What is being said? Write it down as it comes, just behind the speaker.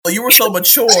You were so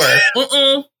mature.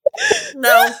 Mm-mm.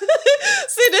 No.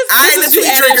 See, I ain't a tea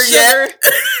drinker yet.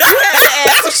 You had to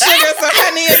add some sugar, some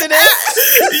honey into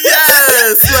this.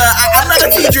 Yes. I'm not a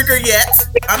tea drinker yet.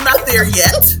 I'm not there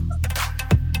yet.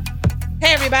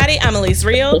 Hey, everybody. I'm Elise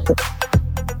Real.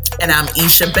 And I'm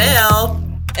Isha Bell.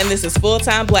 And this is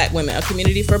Full-Time Black Women, a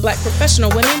community for Black professional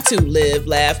women to live,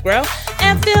 laugh, grow,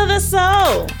 and feel the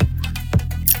soul.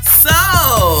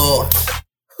 So,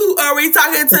 who are we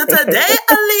talking to today,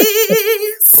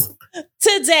 Elise?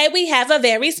 Today, we have a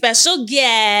very special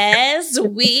guest.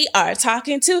 We are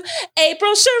talking to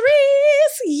April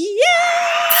Sheris. Yay!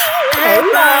 April.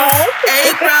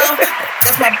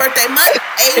 That's my birthday month.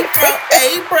 April.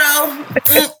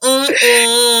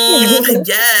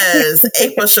 Yes.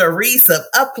 April Sheris of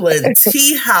Upland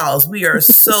Tea House. We are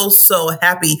so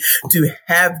happy to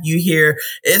have you here.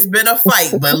 It's been a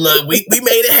fight, but look, we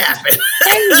made it happen.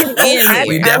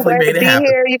 We definitely made it happen.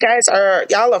 Here. You guys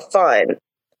y'all are fun.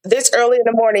 This early in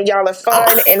the morning, y'all are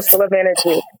fun and full of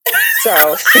energy.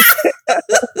 So, a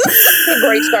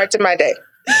great start to my day.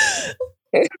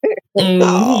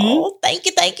 Oh,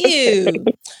 thank you.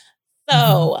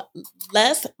 So,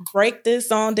 let's break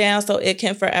this on down so it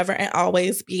can forever and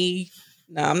always be,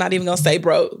 no, I'm not even going to say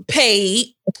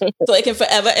paid. So it can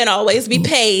forever and always be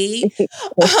paid.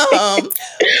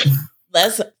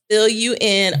 Let's fill you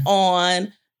in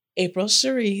on April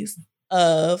Sheris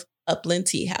of Upland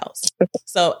Tea House.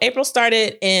 So April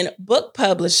started in book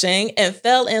publishing and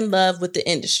fell in love with the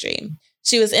industry.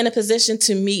 She was in a position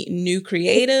to meet new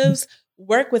creatives,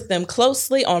 work with them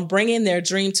closely on bringing their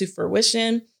dream to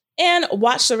fruition, and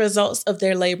watch the results of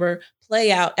their labor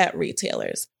play out at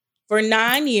retailers. For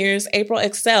 9 years, April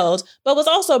excelled, but was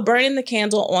also burning the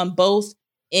candle on both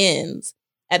ends.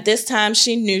 At this time,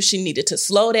 she knew she needed to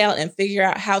slow down and figure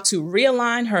out how to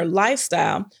realign her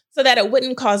lifestyle so that it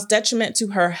wouldn't cause detriment to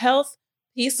her health,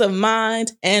 peace of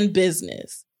mind, and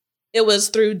business. It was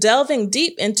through delving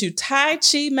deep into Tai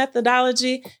Chi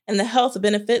methodology and the health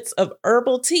benefits of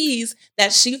herbal teas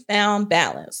that she found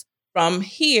balance. From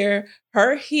here,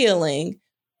 her healing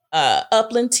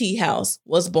Upland Tea House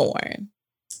was born.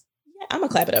 Yeah, I'm going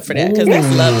to clap it up for that because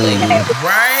that's lovely.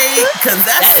 Right? Because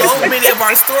that's so many of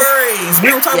our stories.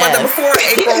 We were talking about that before,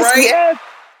 April, right? Yes.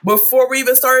 Before we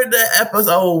even started the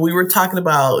episode, we were talking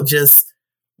about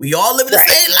we all live in the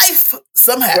same life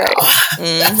somehow. Right.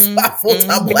 That's why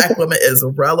Full-Time Black Women is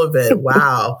relevant.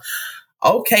 Wow.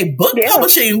 Okay, book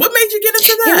publishing. What made you get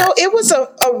into that? It was a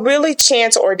really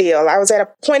chance ordeal. I was at a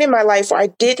point in my life where I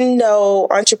didn't know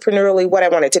entrepreneurially what I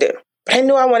wanted to do. But I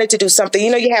knew I wanted to do something.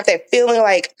 You have that feeling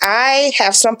like I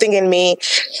have something in me.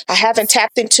 I haven't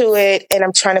tapped into it and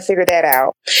I'm trying to figure that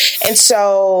out. And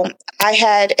so I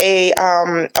had a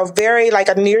very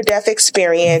a near-death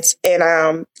experience.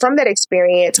 And from that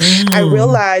experience, I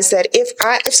realized that if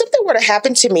something were to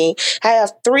happen to me, I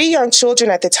have 3 young children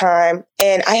at the time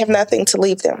and I have nothing to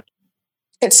leave them.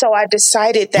 And so I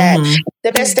decided that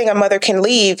the best thing a mother can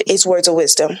leave is words of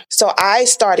wisdom. So I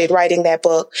started writing that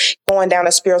book, going down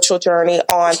a spiritual journey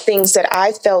on things that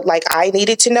I felt like I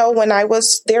needed to know when I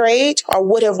was their age or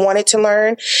would have wanted to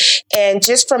learn. And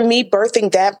just from me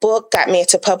birthing that book got me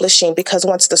into publishing because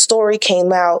once the story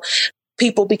came out,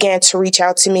 people began to reach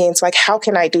out to me and it's like, how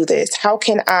can I do this? How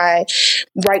can I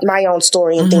write my own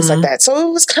story and things like that? So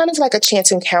it was kind of like a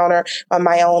chance encounter on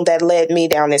my own that led me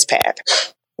down this path.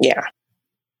 Yeah.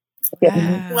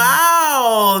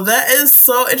 Wow, that is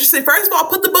so interesting. First of all,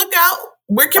 put the book out.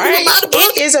 Where can people buy the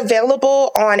book? It is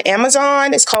available on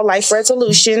Amazon. It's called Life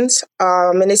Resolutions.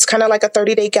 And it's kind of like a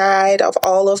 30-day guide of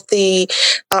all of the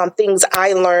things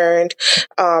I learned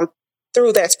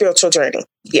through that spiritual journey.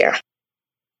 Yeah.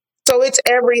 So it's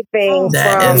everything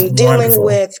from dealing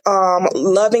with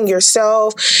loving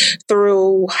yourself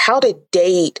through how to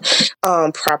date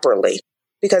properly.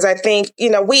 Because I think,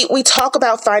 we talk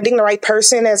about finding the right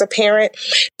person as a parent,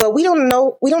 but we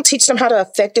don't teach them how to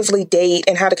effectively date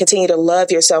and how to continue to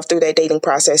love yourself through that dating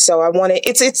process. So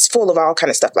it's full of all kind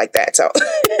of stuff like that. So.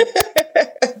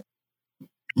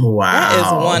 Wow. That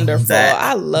is wonderful.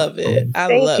 I love it.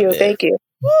 Thank you.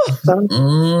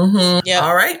 Yeah.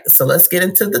 All right. So let's get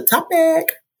into the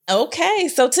topic. Okay.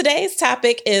 So today's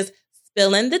topic is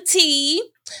spilling the tea.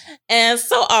 And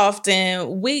so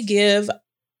often we give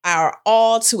our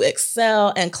all to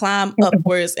excel and climb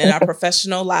upwards in our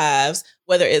professional lives,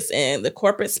 whether it's in the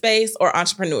corporate space or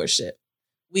entrepreneurship.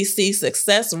 We see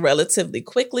success relatively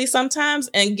quickly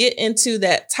sometimes and get into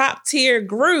that top tier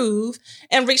groove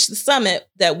and reach the summit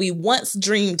that we once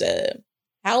dreamed of.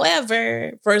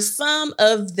 However, for some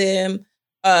of us,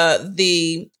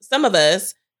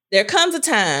 there comes a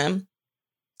time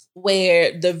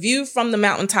where the view from the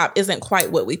mountaintop isn't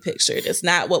quite what we pictured. It's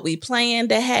not what we planned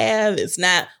to have. It's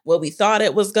not what we thought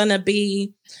it was going to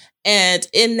be. And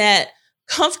in that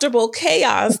comfortable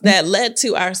chaos that led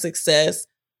to our success,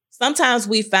 sometimes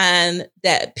we find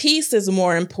that peace is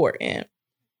more important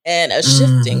and a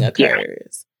shifting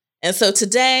occurs. And so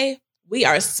today we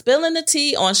are spilling the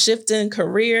tea on shifting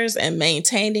careers and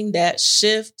maintaining that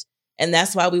shift. And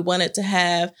that's why we wanted to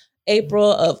have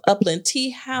April of Upland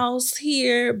Tea House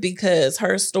here, because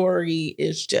her story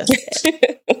is just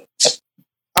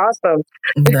awesome.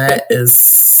 That is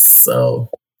so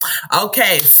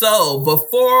okay. So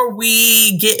before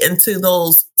we get into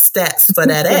those stats for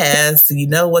that ass, you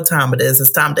know what time it is.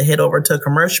 It's time to head over to a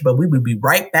commercial, but we will be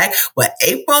right back with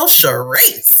April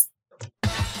Sheris.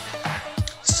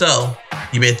 So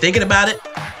you've been thinking about it.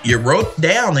 You wrote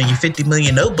down in your 50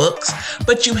 million notebooks,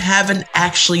 but you haven't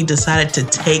actually decided to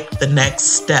take the next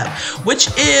step,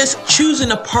 which is choosing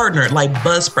a partner like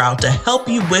Buzzsprout to help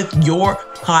you with your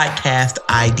podcast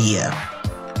idea.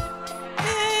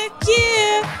 Heck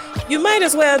yeah. You might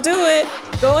as well do it.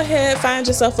 Go ahead, find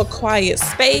yourself a quiet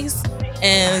space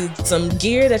and some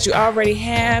gear that you already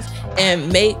have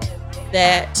and make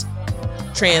that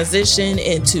transition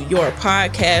into your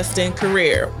podcasting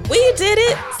career. We did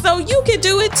it, so you can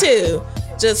do it too.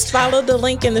 Just follow the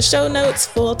link in the show notes,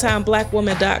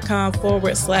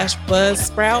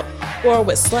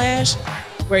 fulltimeblackwoman.com/Buzzsprout/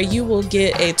 where you will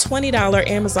get a $20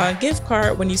 Amazon gift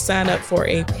card when you sign up for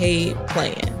a paid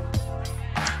plan.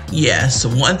 Yes,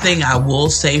 one thing I will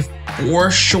say for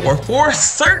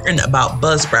certain about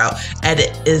Buzzsprout, and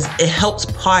it helps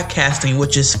podcasting,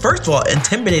 which is, first of all,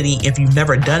 intimidating if you've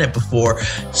never done it before,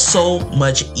 so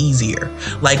much easier.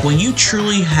 Like when you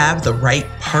truly have the right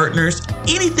partners,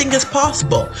 anything is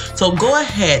possible. So go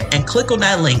ahead and click on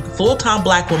that link,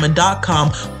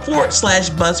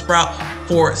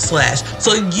 fulltimeblackwoman.com/Buzzsprout/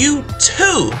 so you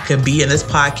too can be in this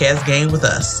podcast game with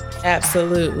us.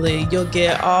 Absolutely. You'll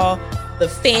get all the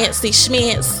fancy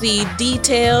schmancy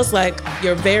details like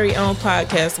your very own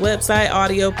podcast website,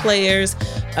 audio players.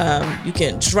 You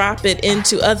can drop it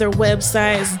into other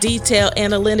websites, detail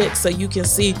analytics so you can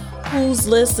see who's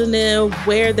listening,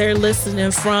 where they're listening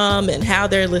from, and how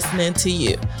they're listening to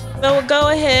you. So go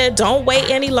ahead. Don't wait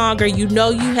any longer. You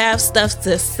know you have stuff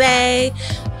to say.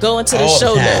 Go into the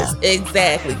show notes.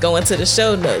 Exactly. Go into the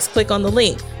show notes. Click on the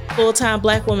link.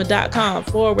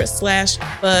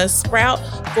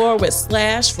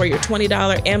 fulltimeblackwoman.com/Buzzsprout/ for your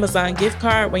 $20 Amazon gift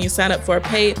card when you sign up for a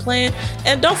paid plan.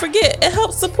 And don't forget, it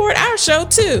helps support our show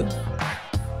too.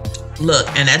 Look,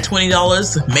 and that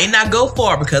 $20 may not go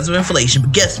far because of inflation,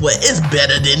 but guess what? It's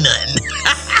better than nothing.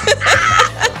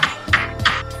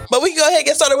 But we can go ahead and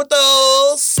get started with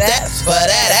those stats for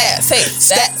that ass. Hey,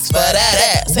 stats for that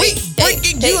ass. We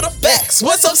bringing you the facts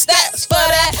with some stats for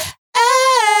that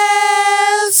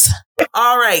ass.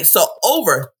 All right, so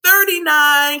over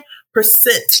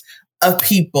 39% of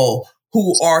people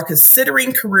who are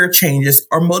considering career changes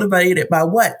are motivated by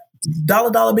what?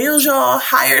 Dollar bills, y'all,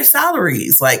 higher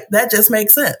salaries. Like, that just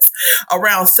makes sense.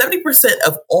 Around 70%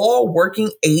 of all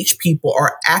working age people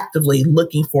are actively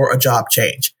looking for a job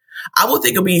change. I would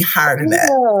think it'll be higher than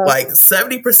that. Like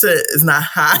 70% is not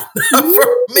high enough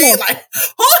for me. Like,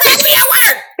 who happy at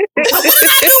work? What did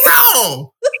I do wrong?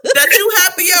 That you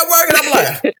happy at work? And I'm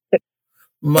like,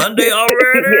 Monday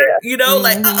already? You know,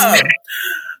 like,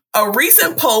 A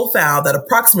recent poll found that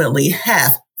approximately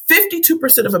half,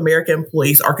 52% of American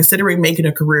employees are considering making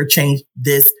a career change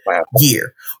this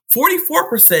year.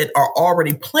 44% are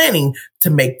already planning to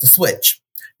make the switch.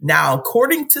 Now,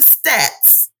 according to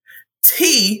stats,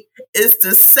 tea is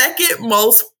the second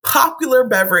most popular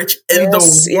beverage in the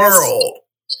world.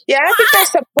 Yeah, I think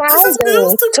that's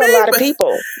surprising to a lot of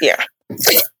people. Yeah.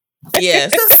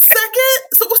 Yes. The second?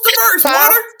 So what's the first?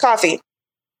 Water? Coffee.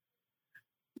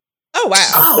 Oh,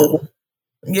 wow. Oh.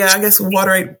 Yeah, I guess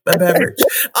water ain't a beverage.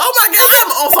 Oh my God,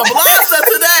 I'm on some blog stuff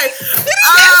today.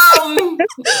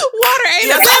 Water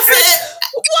ain't a beverage.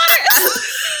 Water.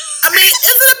 I mean, is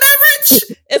it a beverage?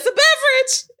 It's a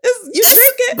beverage. You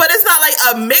drink it. But it's not like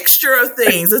a mixture of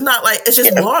things. It's not like, it's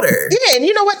just water. Yeah, and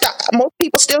you know what? Most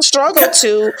people still struggle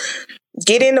to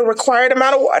get in the required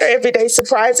amount of water every day,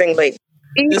 surprisingly.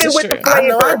 Even with the flavor. I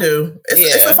know I do.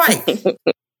 It's a fight.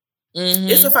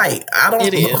 It's a fight. I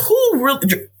don't know who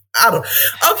really...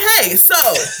 Okay, so,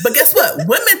 but guess what?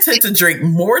 Women tend to drink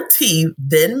more tea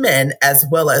than men, as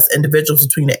well as individuals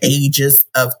between the ages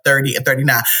of 30 and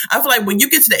 39. I feel like when you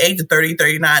get to the age of 30,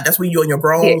 39, that's when you're on your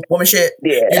grown woman shit.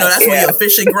 Yeah, you know, that's when you're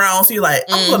officially grown. So you're like,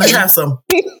 I'm going to have some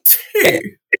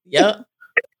tea. Yep.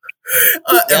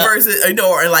 Versus,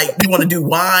 or like you want to do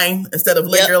wine instead of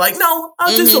liquor. Like, no,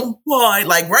 I'll do some wine.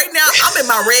 Like right now, I'm in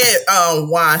my red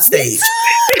wine stage.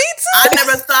 Me too.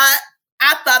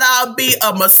 I thought I'd be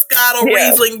a Moscato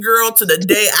Riesling girl to the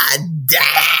day I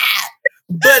die.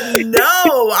 But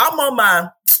no, I'm on my.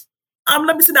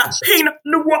 Let me see that Pinot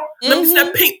Noir. Let me see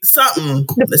that pink something.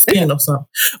 Let's Pinot something,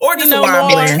 or just a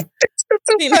wine blend.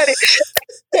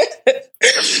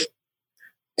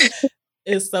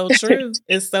 It's so true.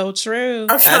 It's so true.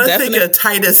 I'm trying to think of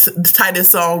Titus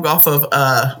song off of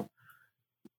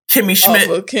Kimmy Schmidt.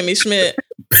 Oh, Kimmy Schmidt.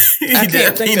 He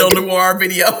did a Pinot Noir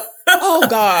video. Oh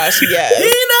gosh, yes.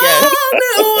 Pinot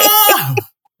Noir.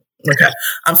 Okay,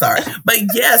 I'm sorry, but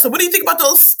yeah. So, what do you think about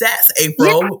those stats,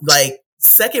 April? Yeah. Like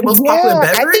second most popular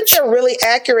beverage? I think they're really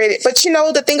accurate. But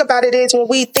the thing about it is when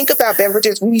we think about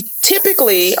beverages, we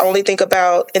typically only think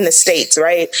about in the States,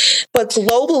 right? But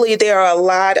globally, there are a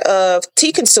lot of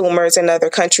tea consumers in other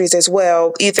countries as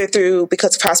well, either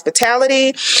because of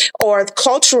hospitality or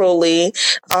culturally.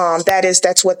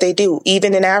 That's what they do.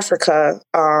 Even in Africa,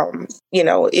 in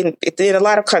a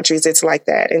lot of countries, it's like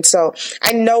that. And so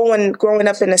I know when growing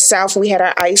up in the South, we had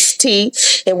our iced tea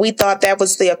and we thought that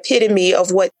was the epitome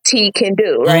of what tea can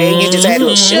do, right? You just add a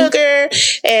little sugar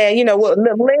and, a little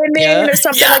lemon or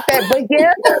something like that. But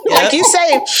like you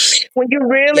say, when you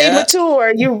really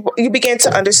mature, you begin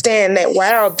to understand that,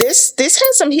 wow, this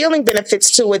has some healing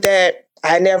benefits to it that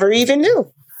I never even knew.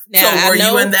 Now, so were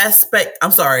you in that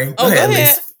I'm sorry. Go ahead.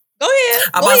 Go ahead.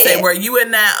 I'm about to say, were you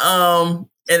in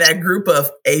that group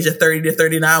of age of 30 to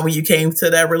 39 when you came to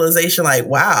that realization, like,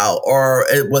 wow, or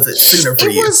was it sooner for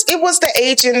you? It was the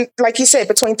age, and like you said,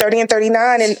 between 30 and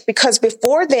 39. And because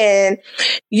before then,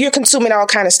 you're consuming all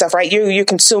kind of stuff, right? You're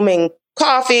consuming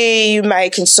coffee, you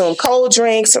might consume cold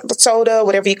drinks, soda,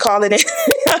 whatever you call it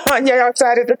on your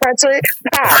outside of the country.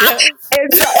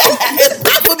 And so,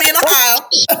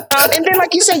 and then,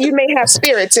 like you said, you may have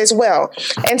spirits as well.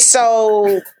 And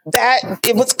so that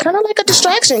it was kind of like a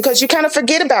distraction because you kind of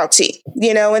forget about tea,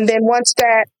 and then once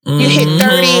that you hit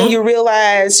 30 and you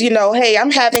realize, hey,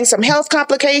 I'm having some health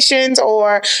complications,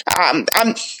 or I'm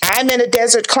in a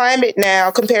desert climate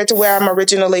now compared to where I'm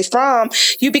originally from,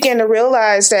 you begin to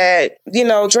realize that,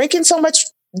 drinking so much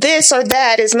this or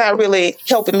that is not really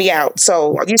helping me out.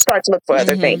 So you start to look for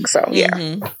other things. So,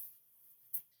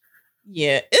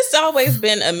 Yeah, it's always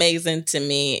been amazing to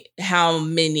me how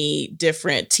many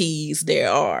different teas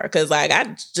there are. Because, like,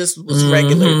 I just was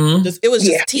regular. It was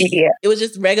just tea. Yeah. It was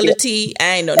just regular tea.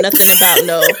 I ain't know nothing about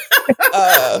no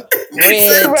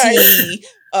red tea,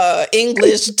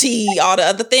 English tea, all the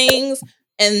other things.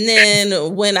 And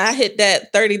then when I hit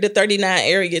that 30 to 39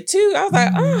 area too, I was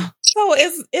like, so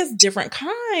it's different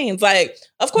kinds. Like,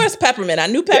 of course, peppermint. I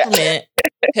knew peppermint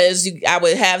because I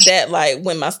would have that like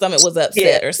when my stomach was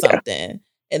upset or something.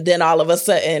 And then all of a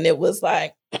sudden it was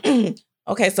like,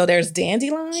 okay, so there's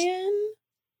dandelion.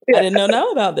 I didn't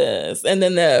know about this. And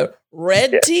then the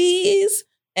red teas.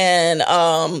 And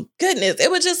goodness, it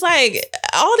was just like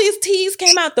all these teas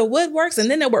came out the woodworks,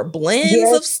 and then there were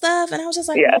blends of stuff, and I was just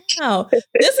like, wow,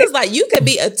 this is like you could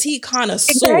be a tea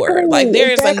connoisseur. Like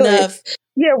there's enough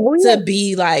to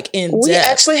be like in depth. We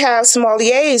actually have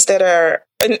sommeliers that are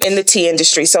in the tea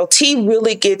industry, so tea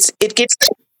really gets.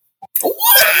 What?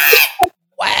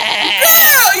 Wow!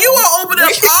 Girl, you are opening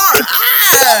up our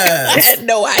eyes. I had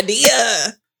no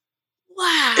idea.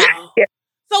 Wow. Yeah.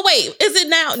 So wait, is it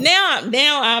now?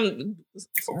 Now I'm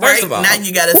first of all, now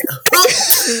you got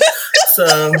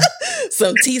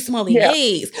some tea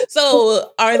sommeliers.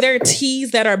 So are there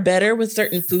teas that are better with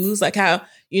certain foods, like how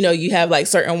you have like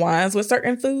certain wines with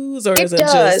certain foods, or is it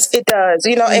just? It does.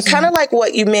 And kind of like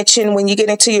what you mentioned when you get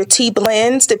into your tea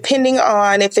blends, depending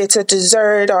on if it's a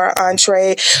dessert or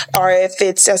entree, or if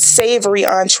it's a savory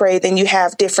entree, then you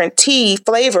have different tea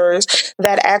flavors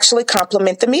that actually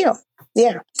complement the meal.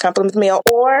 Yeah, complement the meal.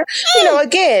 Or,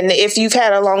 again, if you've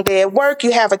had a long day at work,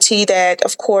 you have a tea that,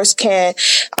 of course, can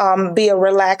be a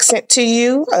relaxant to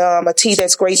you, a tea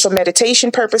that's great for meditation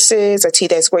purposes, a tea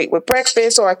that's great with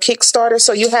breakfast, or a kickstarter.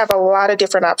 So you have a lot of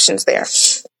different options there.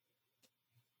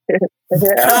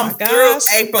 Come through,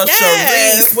 April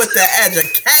Sheris with the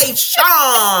education.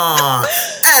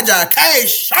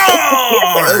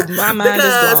 My mind is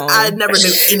blown. I never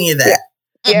knew any of that.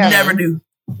 Never knew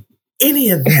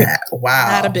any of that.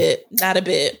 Wow. Not a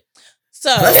bit. So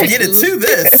let's get into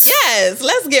this. Yes,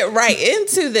 let's get right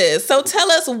into this. So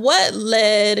tell us what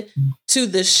led to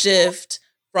the shift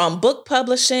from book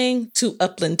publishing to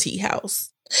Upland Tea House.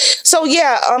 So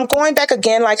going back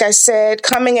again, like I said,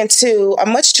 coming into a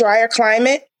much drier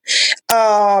climate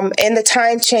And the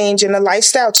time change and the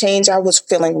lifestyle change, I was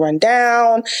feeling run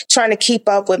down, trying to keep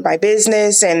up with my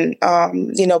business and,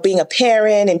 being a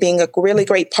parent and being a really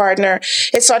great partner.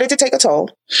 It started to take a toll.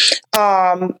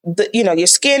 Your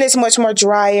skin is much more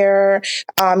drier.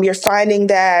 You're finding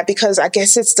that because I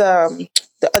guess it's a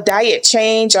diet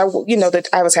change. That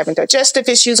I was having digestive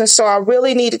issues. And so I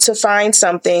really needed to find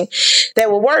something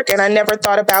that would work. And I never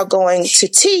thought about going to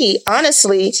tea,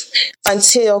 honestly,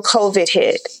 until COVID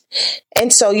hit.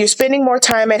 And so you're spending more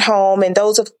time at home. And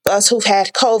those of us who've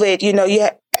had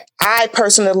COVID, I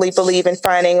personally believe in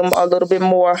finding a little bit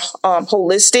more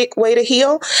holistic way to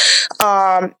heal.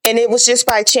 And it was just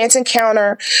by chance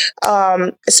encounter,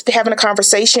 having a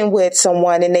conversation with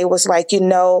someone. And they was like,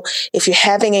 if you're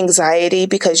having anxiety,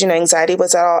 because, anxiety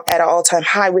was at an all-time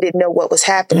high, we didn't know what was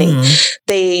happening. Mm-hmm.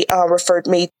 They referred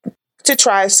me to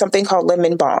try something called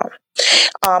lemon balm.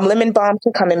 Lemon balm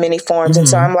can come in many forms. Mm-hmm. And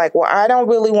so I'm like, well, I don't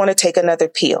really want to take another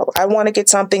pill. I want to get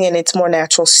something in its more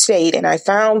natural state. And I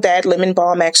found that lemon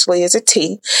balm actually is a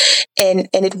tea, and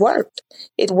it worked.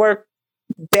 It worked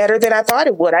better than I thought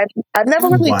it would. I've never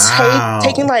really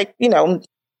taken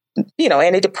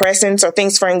antidepressants or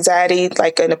things for anxiety,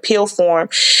 like in a pill form.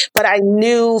 But I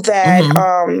knew that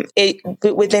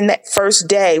within that first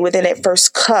day, within that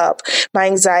first cup, my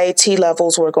anxiety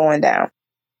levels were going down.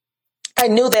 I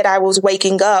knew that I was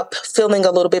waking up feeling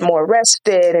a little bit more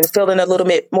rested and feeling a little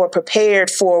bit more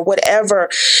prepared for whatever,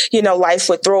 life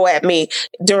would throw at me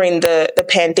during the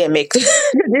pandemic.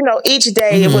 Each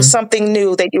day it was something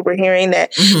new that you were hearing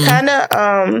that kind of,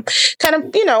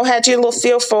 had you a little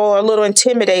fearful or a little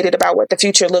intimidated about what the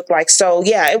future looked like. So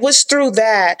yeah, it was through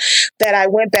that I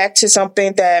went back to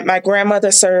something that my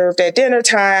grandmother served at dinner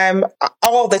time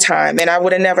all the time. And I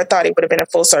would have never thought it would have been a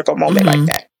full circle moment like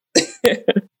that.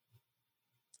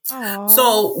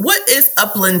 So what is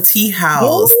Upland Tea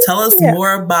House? Tell us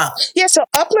more about. Yeah, so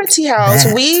Upland Tea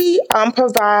House, we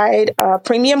provide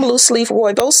premium loose leaf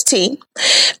rooibos tea.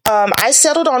 I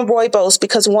settled on rooibos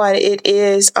because one, it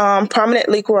is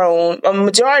prominently grown,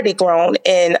 majority grown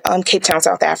in Cape Town,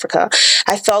 South Africa.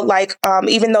 I felt like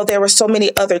even though there were so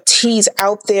many other teas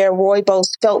out there, rooibos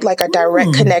felt like a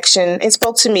direct connection and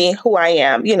spoke to me, who I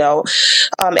am,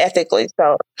 ethically.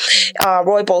 So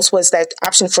rooibos was that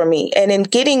option for me. And in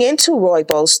getting into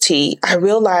rooibos tea, I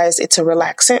realized it's a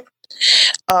relaxant.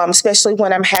 Especially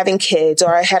when I'm having kids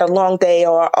or I had a long day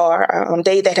or a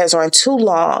day that has run too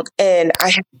long. And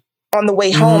on the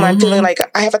way home, I'm feeling like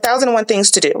I have 1,001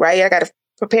 things to do, right? I got to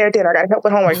prepare dinner. I got to help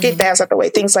with homework, get baths out the way,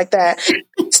 things like that.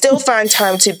 Still find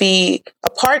time to be a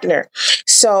partner.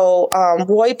 So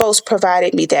rooibos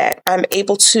provided me that. I'm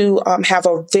able to have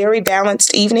a very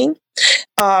balanced evening.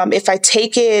 If I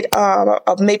take it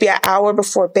maybe an hour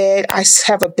before bed, I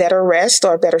have a better rest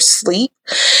or a better sleep.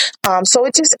 So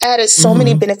it just added so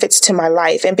many benefits to my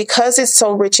life. And because it's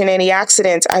so rich in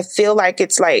antioxidants, I feel like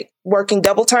it's like working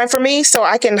double time for me. So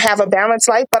I can have a balanced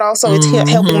life, but also it's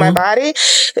helping my body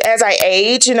as I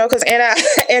age, because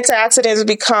antioxidants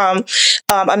become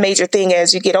a major thing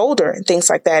as you get older and things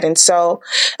like that. And so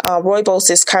rooibos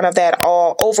is kind of that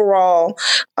overall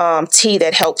tea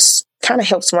that helps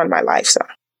run my life. So.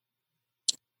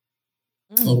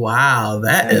 Wow,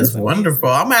 that is wonderful.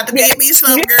 I'm gonna have to get me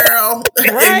some, girl.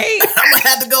 Right? I'm gonna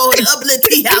have to go to Upland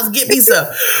Tea House and get me some.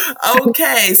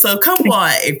 Okay, so come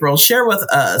on, April, share with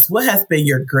us what has been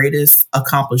your greatest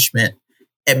accomplishment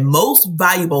and most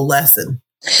valuable lesson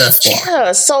thus far.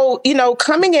 Yeah, so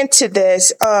coming into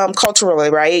this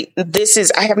culturally, right?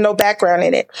 I have no background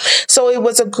in it, so it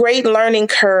was a great learning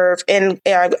curve, and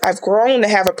I've grown to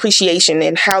have appreciation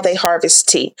in how they harvest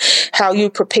tea, how you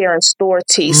prepare and store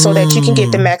tea, so that you can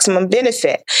get the maximum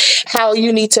benefit. How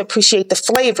you need to appreciate the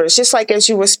flavors, just like as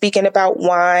you were speaking about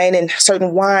wine and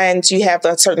certain wines, you have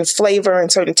a certain flavor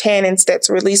and certain tannins that's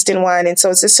released in wine, and so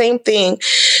it's the same thing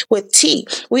with tea.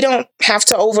 We don't have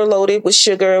to overload it with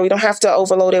sugar. We don't have to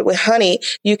overload it with honey.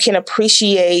 You can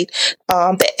appreciate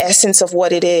the essence of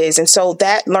what it is. And so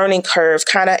that learning curve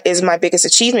kind of is my biggest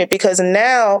achievement, because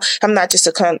now I'm not just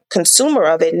a consumer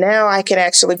of it. Now I can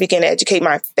actually begin to educate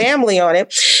my family on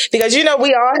it, because,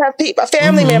 we all have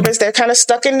family members that are kind of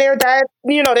stuck in their diet,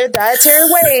 their dietary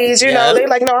ways. They're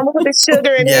like, no, I'm going to put this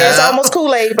sugar in here. It's almost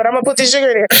Kool-Aid, but I'm going to put this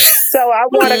sugar in here. So I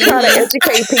want to kind of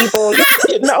educate people,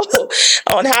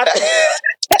 on how to...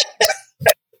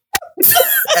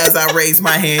 As I raise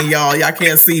my hand, y'all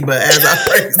can't see, but as I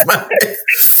raise my hand.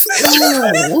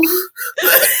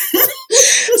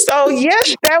 So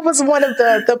yes, that was one of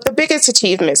the biggest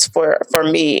achievements for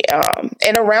me.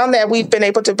 And around that, we've been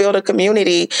able to build a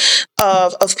community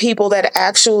of people that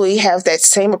actually have that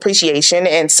same appreciation.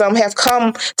 And some have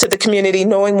come to the community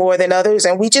knowing more than others.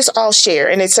 And we just all share.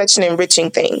 And it's such an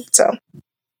enriching thing. So.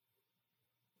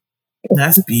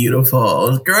 That's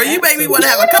beautiful. Girl, you made me want to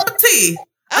have a cup of tea.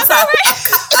 I'm sorry, a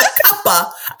cuppa.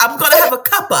 I'm going to have a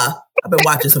cuppa. I've been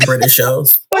watching some British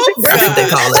shows. That's what they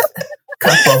call it.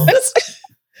 Cuppa.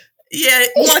 Yeah,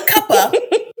 you want a cuppa?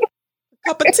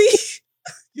 Cup of tea.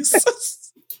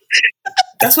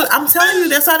 That's what I'm telling you.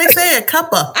 That's how they say it.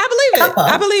 Cuppa. I believe it. Cuppa.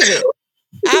 I believe it.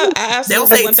 They don't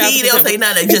say tea. They don't say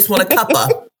nothing. They just want a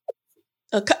cuppa.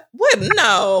 What?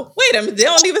 No. Wait a minute. They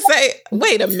don't even say.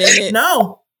 Wait a minute.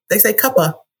 No, they say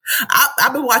cuppa.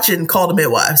 I've been watching Call the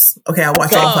Midwives. Okay, I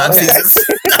watched all 5 seasons.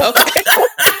 Okay.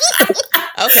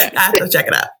 Okay. I have to check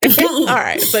it out. All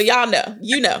right. So y'all know.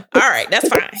 You know. All right. That's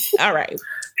fine. All right.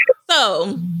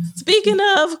 So speaking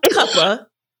of cuppa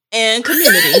and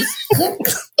community,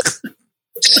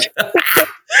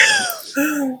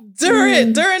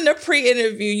 during the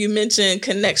pre-interview, you mentioned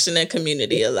connection and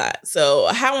community a lot. So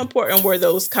how important were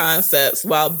those concepts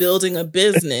while building a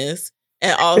business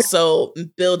and also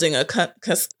building a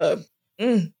goodness,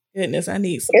 I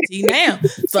need some tea now.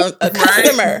 So a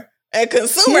customer and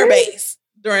consumer base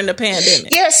during the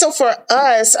pandemic. Yeah, so for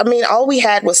us, I mean, all we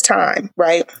had was time,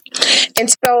 right?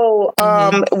 And so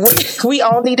we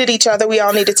all needed each other. We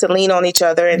all needed to lean on each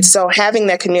other. And so having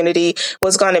that community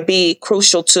was going to be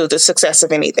crucial to the success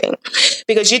of anything,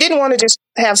 because you didn't want to just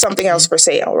have something else for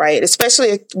sale, right?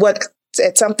 Especially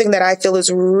it's something that I feel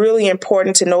is really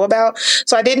important to know about.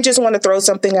 So I didn't just want to throw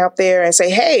something out there and say,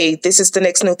 hey, this is the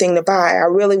next new thing to buy. I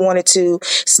really wanted to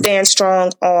stand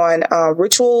strong on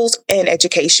rituals and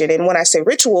education. And when I say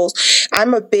rituals,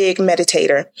 I'm a big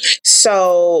meditator.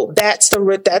 So that's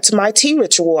my tea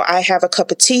ritual. I have a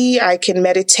cup of tea. I can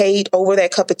meditate over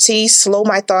that cup of tea, slow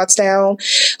my thoughts down,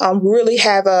 really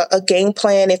have a game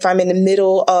plan if I'm in the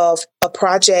middle of a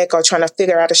project or trying to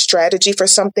figure out a strategy for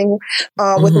something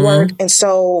with work. And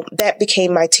so that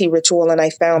became my tea ritual. And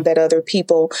I found that other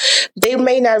people, they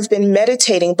may not have been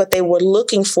meditating, but they were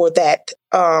looking for that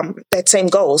same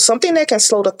goal, something that can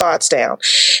slow the thoughts down.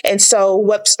 And so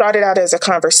what started out as a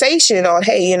conversation on,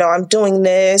 hey, I'm doing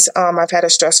this, I've had a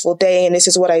stressful day and this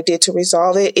is what I did to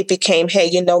resolve it. It became,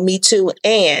 hey, me too.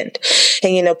 And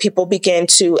people begin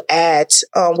to add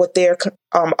what they're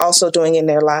also doing in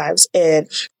their lives. And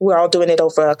we're all doing it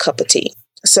over a cup of tea.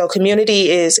 So community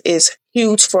is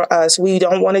huge for us. We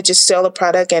don't want to just sell a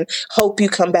product and hope you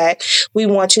come back. We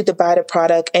want you to buy the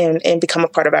product and become a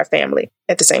part of our family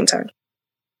at the same time.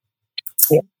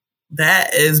 Yeah.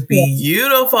 That is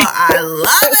beautiful. I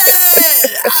love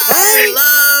it.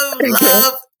 I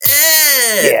love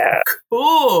it. Yeah.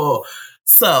 Cool.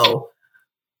 So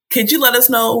could you let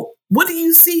us know, what do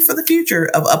you see for the future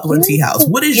of Upland Tea House?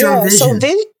 What is your vision?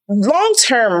 So long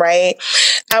term, right?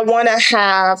 I want to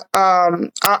have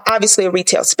obviously a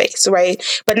retail space, right?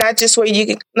 But not just where you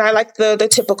can, not like the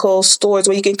typical stores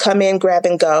where you can come in, grab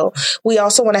and go. We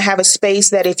also want to have a space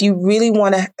that if you really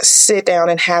want to sit down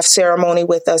and have ceremony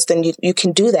with us, then you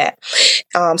can do that.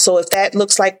 So if that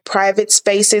looks like private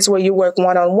spaces where you work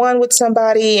one-on-one with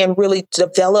somebody and really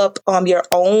develop your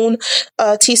own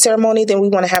tea ceremony, then we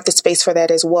want to have the space for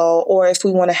that as well. Or if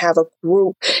we want to have a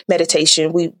group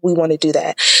meditation, we want to do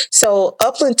that. So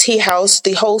Upland Tea House,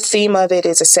 the whole theme of it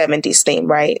is a 70s theme,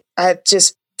 right?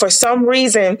 For some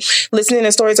reason, listening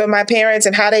to stories of my parents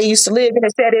and how they used to live in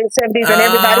the 70s and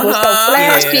everybody was so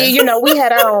flashy, we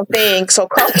had our own thing. So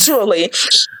culturally,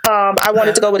 I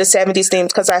wanted to go with a 70s theme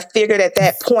because I figured at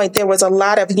that point there was a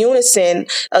lot of unison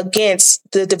against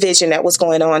the division that was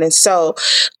going on. And so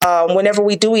whenever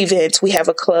we do events, we have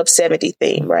a Club 70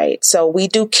 theme, right? So we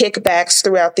do kickbacks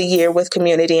throughout the year with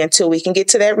community until we can get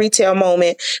to that retail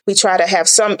moment. We try to have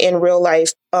some in real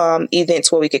life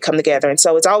events where we could come together. And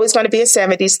so it's always going to be a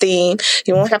 70s theme.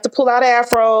 You won't have to pull out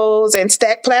afros and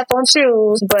stack platform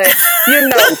shoes, but,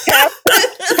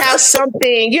 have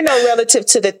something, relative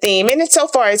to the theme. And so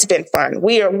far it's been fun.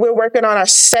 We're working on our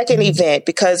second event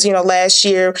because, last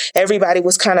year everybody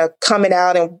was kind of coming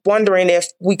out and wondering if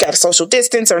we got a social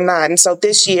distance or not. And so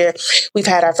this year we've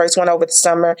had our first one over the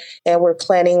summer and we're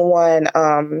planning one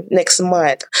next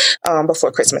month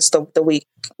before Christmas, the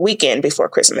weekend before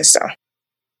Christmas. So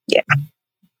yeah.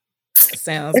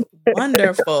 Sounds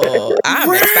wonderful.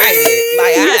 I'm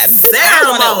excited.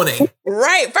 Ceremony.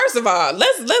 Right. First of all, I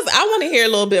want to hear a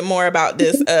little bit more about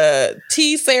this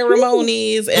tea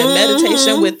ceremonies and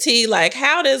meditation with tea. Like,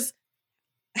 how does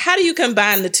how do you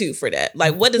combine the two for that?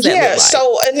 Like, what does that look like?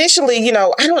 So initially,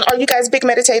 are you guys big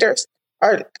meditators?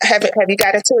 Or have you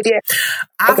got into it yet?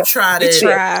 I've tried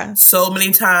it so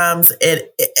many times, and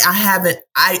I haven't.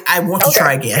 I want to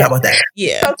try again. How about that?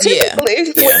 Yeah. So typically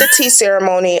with the tea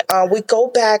ceremony, we go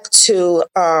back to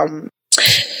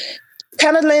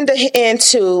kind of lend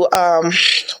into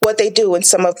what they do in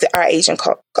some of our Asian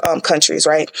countries,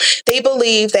 right? They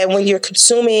believe that when you're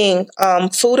consuming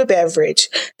food or beverage,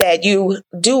 that you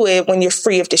do it when you're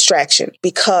free of distraction,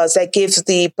 because that gives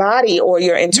the body or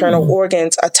your internal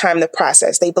organs a time to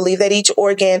process. They believe that each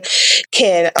organ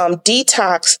can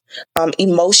detox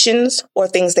emotions or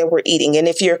things that we're eating. And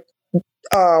if you're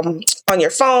on your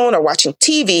phone or watching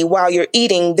TV while you're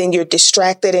eating, then you're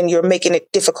distracted and you're making it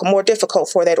more difficult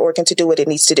for that organ to do what it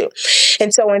needs to do.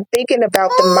 And so in thinking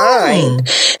about the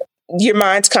mind, your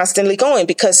mind's constantly going,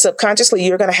 because subconsciously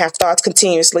you're going to have thoughts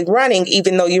continuously running,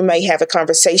 even though you may have a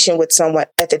conversation with someone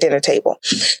at the dinner table.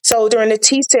 So during the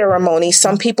tea ceremony,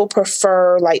 some people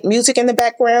prefer like music in the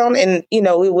background, and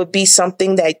it would be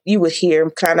something that you would hear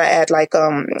kind of at like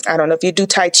I don't know if you do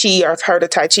Tai Chi or have heard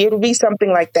of Tai Chi. It would be something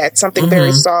like that, something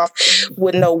very soft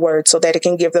with no words, so that it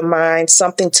can give the mind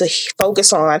something to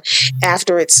focus on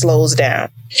after it slows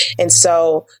down. And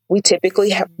so we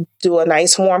typically do a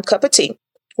nice warm cup of tea.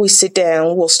 We sit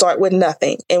down, we'll start with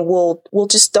nothing, and we'll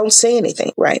just don't say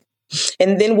anything, right?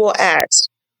 And then we'll ask,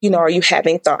 are you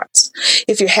having thoughts?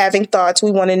 If you're having thoughts,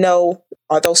 we want to know,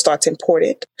 are those thoughts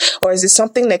important? Or is it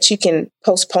something that you can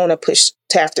postpone or push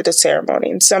to after the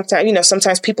ceremony? And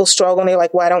sometimes people struggle and they're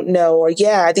like, well, I don't know. Or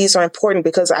these are important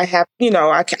because I have,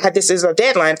 this is a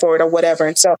deadline for it or whatever.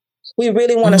 And so we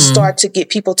really want to start to get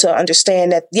people to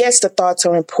understand that, yes, the thoughts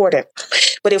are important.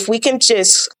 But if we can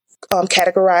just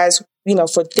categorize,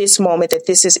 for this moment, that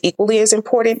this is equally as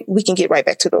important, we can get right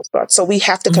back to those thoughts. So we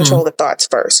have to control the thoughts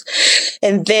first.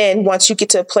 And then once you get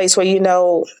to a place where,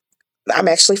 I'm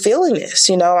actually feeling this,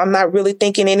 I'm not really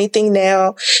thinking anything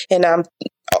now. And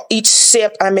each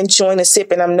sip, I'm enjoying the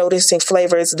sip and I'm noticing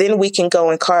flavors. Then we can go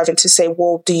and carve into say,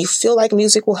 well, do you feel like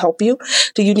music will help you?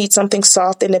 Do you need something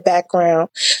soft in the background?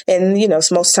 And,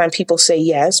 most time people say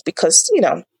yes, because,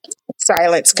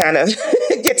 silence kind of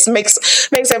makes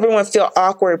everyone feel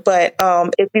awkward. But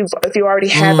if you already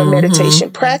have a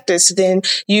meditation practice, then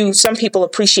some people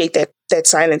appreciate that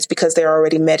silence because they're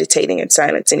already meditating in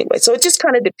silence anyway. So it just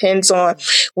kind of depends on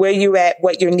where you're at,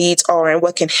 what your needs are, and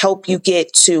what can help you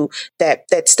get to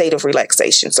that state of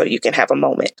relaxation so you can have a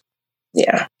moment.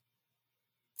 Yeah.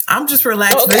 I'm just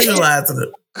relaxed visualizing it.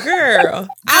 Girl,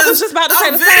 I was just about to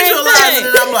say the same visualizing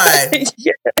thing. it. I'm like,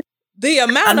 the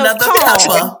amount another of calm.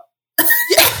 cuppa.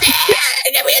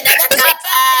 Give me another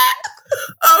cuppa.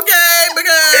 Okay,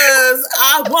 because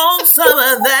I want some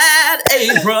of that,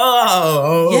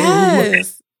 April.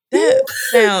 Yes.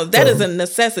 That is a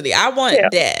necessity. I want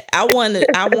that. I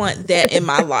want that in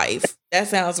my life. That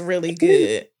sounds really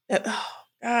good. Oh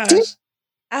gosh.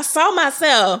 I saw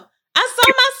myself. I was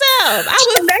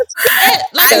at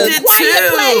like a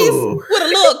quiet place with a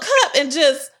little cup and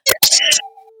just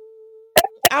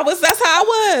that's how I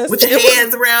was. With your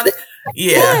hands around it.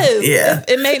 Yeah. Yes, Yeah.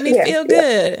 It made me feel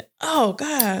good. Oh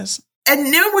gosh.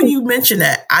 And then when you mention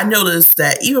that, I noticed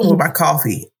that even with my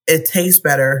coffee, it tastes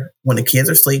better when the kids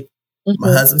are asleep. My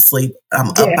husband's asleep. I'm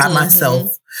up by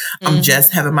myself. I'm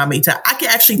just having my me time. I can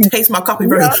actually taste my coffee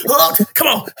versus, come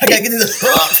on, I gotta get this.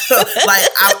 Like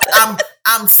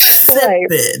I'm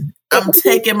sipping. I'm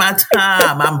taking my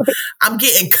time. I'm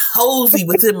getting cozy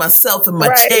within myself and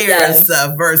my chair and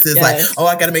stuff versus like,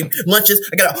 I gotta make lunches.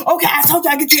 Okay, I told you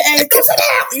I get your egg. Come sit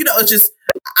down. It's just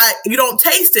you don't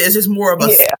taste it. It's just more of a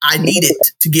I need it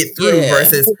to get through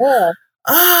versus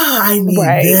I need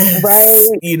this.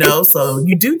 Right. So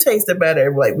you do taste it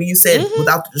better. Like when you said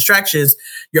without the distractions,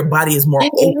 your body is more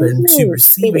open to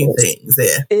receiving things.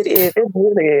 Yeah. It is. It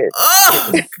really is.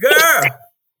 Oh, girl.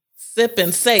 Sip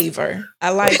and savor. I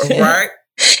like it. Right.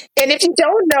 And if you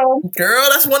don't know, girl,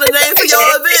 that's one of the names for your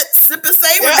event. Sip and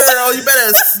savor, girl. You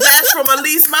better snatch from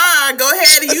Elise mine. Go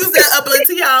ahead and use that Upland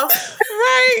Tea House.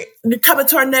 Right. You're coming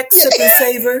to our next sip and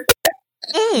savor.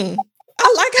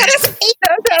 I like how that's.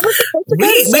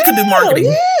 We could do marketing.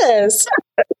 Yes.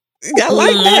 I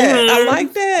like that. I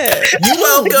like that. You're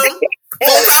welcome.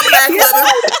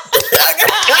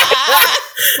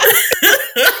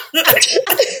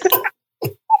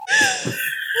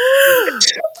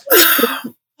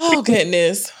 Oh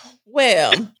goodness.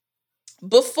 Well,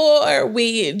 before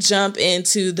we jump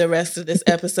into the rest of this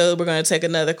episode, we're going to take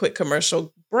another quick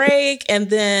commercial break, and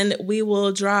then we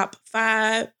will drop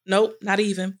 4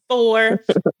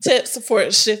 tips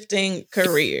for shifting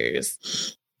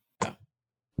careers.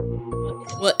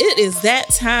 Well, it is that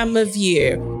time of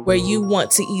year where you want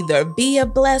to either be a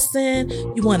blessing,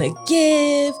 you want to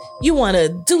give, you want to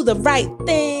do the right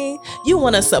thing, you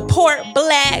want to support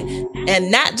Black, and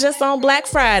not just on Black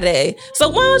Friday. So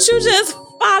why don't you just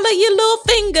follow your little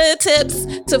fingertips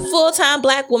to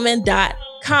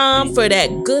fulltimeblackwoman.com for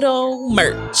that good old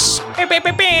merch.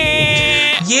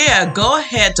 Yeah, go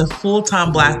ahead to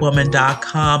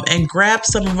fulltimeblackwoman.com and grab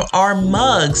some of our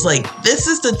mugs. Like, this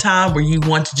is the time where you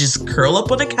want to just curl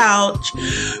up on the couch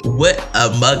with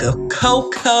a mug of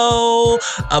cocoa,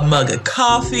 a mug of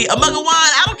coffee, a mug of wine.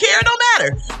 I don't care. It don't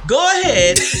matter. Go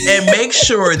ahead and make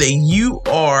sure that you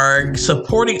are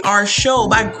supporting our show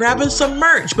by grabbing some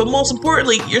merch. But most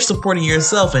importantly, you're supporting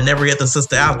yourself and every other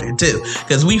sister out there too.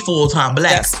 Because we full-time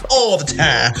Blacks all the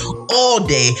time, all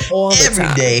day,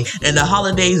 every day. And the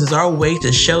holidays is our way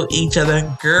to show each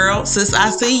other, girl, sis, I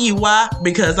see you. Why?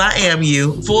 Because I am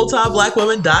you.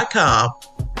 fulltimeblackwoman.com.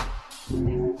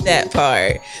 That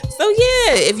part. So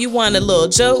yeah, if you want a little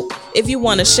joke, if you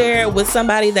want to share it with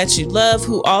somebody that you love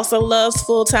who also loves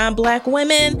full-time Black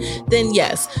women, then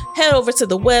yes, head over to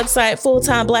the website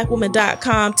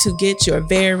fulltimeblackwoman.com to get your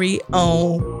very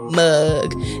own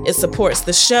mug. It supports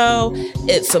the show.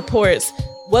 It supports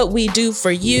what we do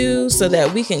for you so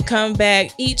that we can come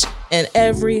back each and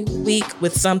every week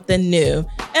with something new.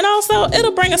 And also,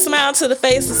 it'll bring a smile to the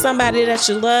face of somebody that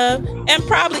you love and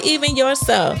probably even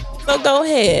yourself. So go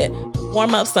ahead,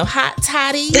 warm up some hot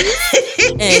toddies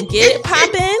and get it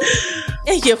popping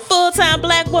in your full-time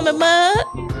Black woman mug.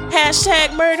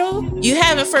 Hashtag Myrtle. You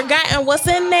haven't forgotten what's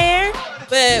in there.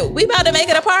 But we about to make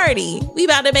it a party.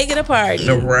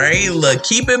 Right? Look,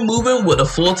 keep it moving with a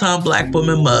full-time Black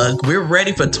woman mug. We're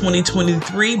ready for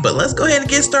 2023, but let's go ahead and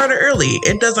get started early.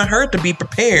 It doesn't hurt to be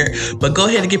prepared, but go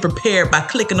ahead and get prepared by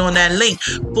clicking on that link,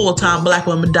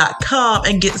 fulltimeblackwoman.com,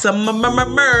 and get some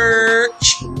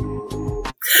merch. All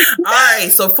right,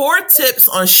 so 4 tips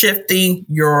on shifting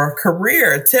your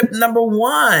career. Tip number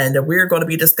 1 that we're going to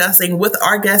be discussing with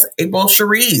our guest, April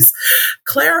Sheris.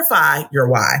 Clarify your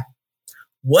why.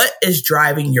 What is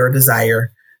driving your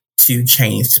desire to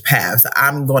change paths?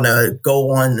 I'm going to go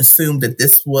on and assume that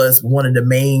this was one of the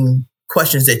main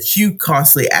questions that you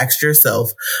constantly asked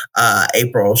yourself,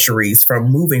 April Sheris,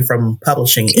 from moving from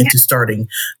publishing into starting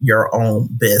your own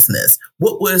business.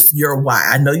 What was your why?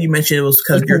 I know you mentioned it was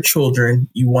because of your children.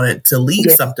 You wanted to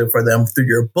leave something for them through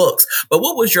your books. But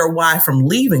what was your why from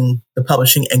leaving the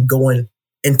publishing and going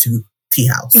into Tea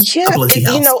House? Yeah,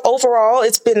 overall,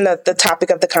 it's been the topic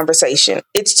of the conversation.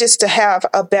 It's just to have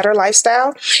a better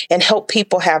lifestyle and help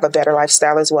people have a better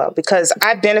lifestyle as well, because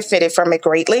I benefited from it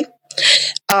greatly.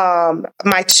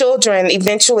 My children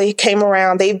eventually came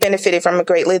around. They benefited from it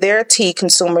greatly. They're tea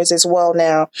consumers as well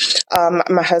now.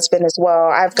 My husband as well.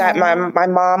 I've got my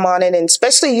mom on it. And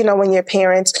especially, when your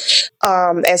parents,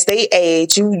 as they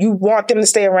age, you want them to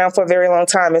stay around for a very long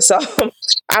time. And so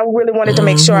I really wanted to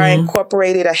make sure I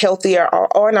incorporated a healthier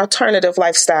or an alternative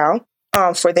lifestyle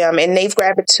for them, and they've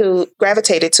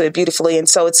gravitated to it beautifully. And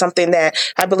so it's something that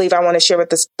I believe I want to share with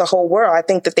the whole world. I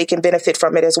think that they can benefit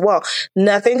from it as well.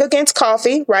 Nothing against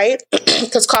coffee, right?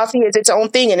 Because coffee is its own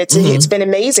thing, and it's been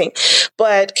amazing.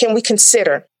 But can we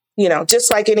consider,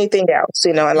 just like anything else,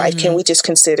 in life, can we just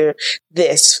consider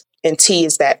this? And tea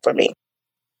is that for me.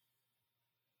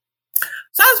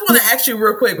 So I just want to ask you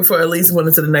real quick before Elise went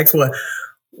into the next one.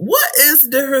 What is the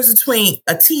difference between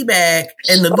a tea bag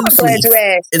and the loose leaf?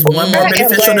 Is one more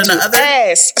beneficial than the other?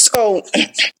 Yes. So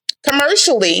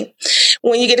commercially,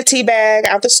 when you get a tea bag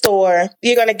out the store,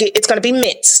 it's going to be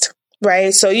minced.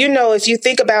 Right. So, if you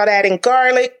think about adding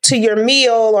garlic to your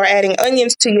meal or adding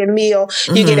onions to your meal,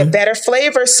 you get a better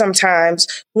flavor sometimes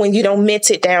when you don't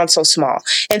mince it down so small.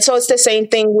 And so it's the same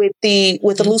thing with the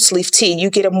loose leaf tea.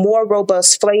 You get a more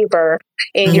robust flavor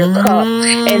in your cup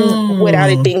and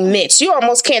without it being minced. You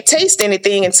almost can't taste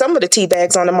anything in some of the tea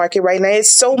bags on the market right now.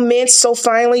 It's so minced so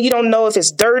finely. You don't know if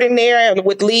it's dirt in there and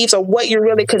with leaves or what you're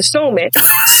really consuming.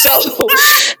 So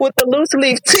with the loose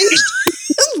leaf tea,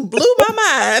 blew my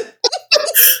mind.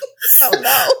 Oh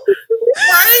no!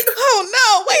 Right? Oh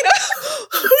no! Wait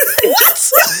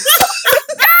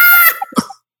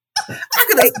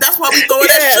what? That's why we throwing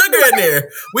that sugar in there.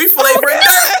 We flavoring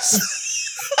dirt.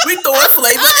 We throwing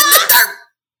flavor in the dirt.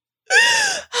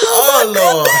 Oh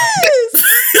Lord!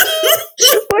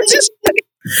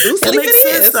 That makes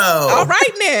sense, though. All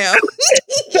right now.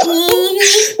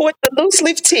 With the loose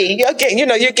leaf tea, you're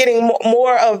getting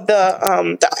more of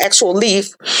the actual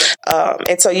leaf,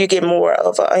 and so you get more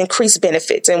of increased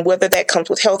benefits. And whether that comes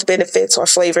with health benefits or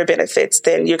flavor benefits,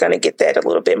 then you're going to get that a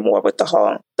little bit more with the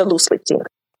loose leaf tea.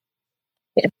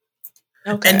 Yeah.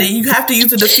 Okay. And then you have to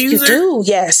use a diffuser? You do,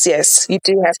 yes. You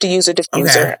do have to use a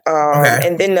diffuser. Okay.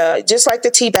 And then just like the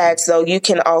tea bags, though, you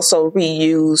can also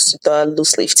reuse the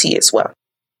loose leaf tea as well.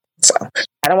 So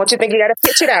I don't want you to think you got to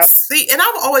pitch it out. See, and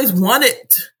I've always wanted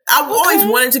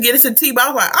to get into tea, but I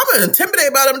was like, I'm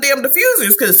intimidated by them damn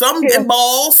diffusers because some in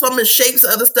balls, some in shapes,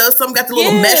 other stuff, some got the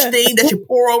little mesh thing that you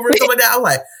pour over and stuff like that. I was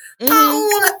like,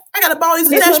 I got to buy all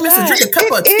these attachments to drink a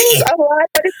cup of tea. It is a lot,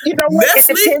 but you know what? It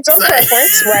depends on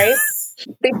preference, right?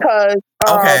 Because,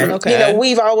 you know,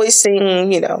 we've always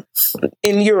seen, you know,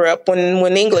 in Europe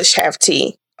when English have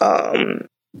tea,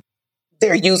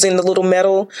 they're using the little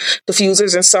metal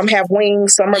diffusers, and some have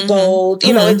wings, some are gold.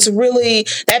 You know, it's really,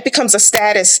 that becomes a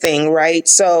status thing, right?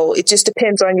 So it just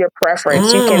depends on your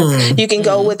preference. You can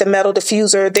go with the metal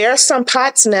diffuser. There are some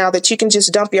pots now that you can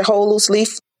just dump your whole loose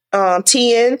leaf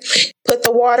tea in, put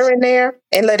the water in there,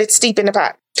 and let it steep in the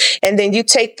pot. And then you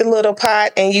take the little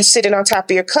pot and you sit it on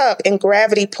top of your cup, and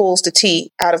gravity pulls the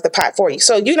tea out of the pot for you.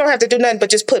 So you don't have to do nothing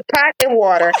but just put pot and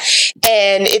water,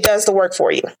 and it does the work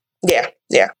for you. Yeah.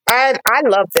 I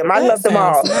love them. I love them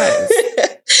all.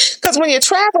 Because when you're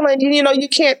traveling, you know, you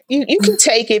can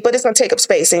take it, but it's going to take up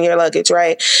space in your luggage,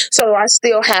 right? So I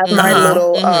still have my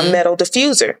little metal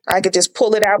diffuser. I could just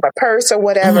pull it out of my purse or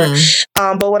whatever.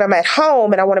 But when I'm at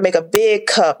home and I want to make a big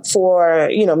cup for,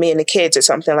 you know, me and the kids or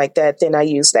something like that, then I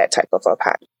use that type of a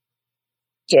pot.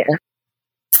 Yeah.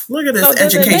 Look at this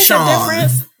education.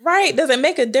 Right. Does it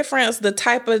make a difference the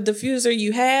type of diffuser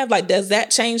you have? Like, does that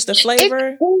change the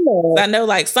flavor? I know,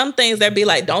 like, some things they'd be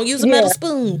like, don't use a metal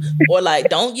spoon, or like,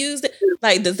 don't use it.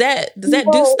 Like, does that do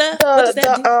stuff? What does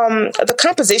that do? The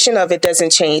composition of it doesn't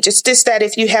change. It's just that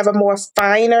if you have a more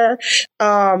finer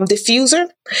diffuser,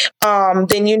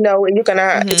 then you know you're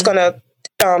gonna it's gonna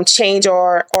change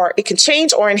or it can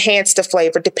change or enhance the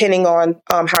flavor depending on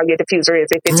how your diffuser is.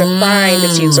 If it's a fine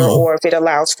diffuser, or if it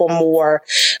allows for more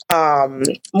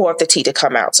of the tea to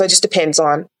come out. So it just depends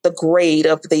on the grade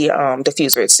of the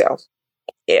diffuser itself.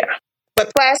 Yeah.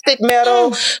 But plastic,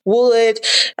 metal, wood,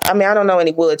 I mean, I don't know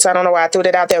any wood, so I don't know why I threw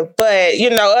that out there. But, you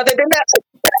know, other than that,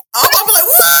 I'm like,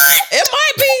 what? It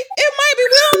might be. We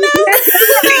don't know.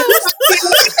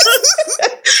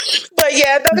 But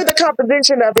yeah, the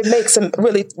composition of it makes them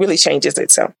really changes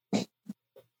it. So.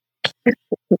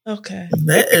 Okay.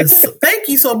 Thank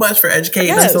you so much for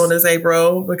educating us on this,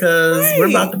 April, because we're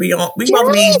about to be pinkies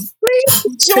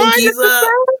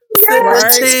up, sipping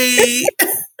tea.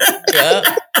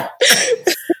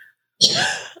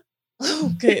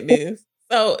 Oh, goodness.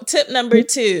 So tip number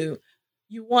 2,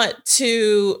 you want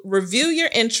to review your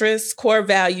interests, core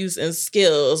values, and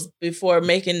skills before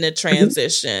making the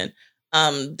transition.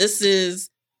 This is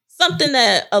something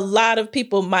that a lot of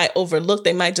people might overlook.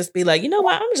 They might just be like, you know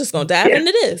what, I'm just going to dive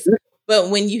into this. But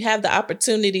when you have the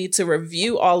opportunity to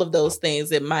review all of those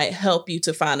things, it might help you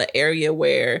to find an area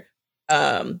where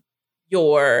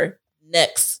your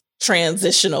next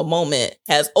transitional moment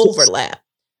has overlap.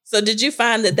 So did you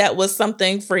find that was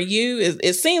something for you?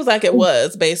 It seems like it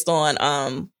was, based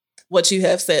on what you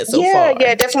have said so far.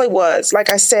 Yeah, it definitely was.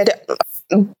 Like I said,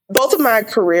 both of my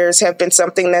careers have been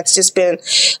something that's just been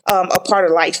a part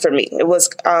of life for me. It was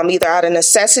either out of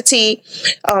necessity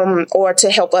or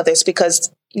to help others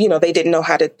because, you know, they didn't know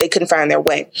they couldn't find their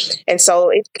way. And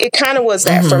so it kind of was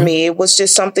that for me. It was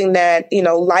just something that, you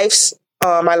know,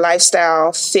 my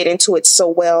lifestyle fit into it so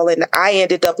well. And I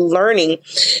ended up learning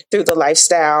through the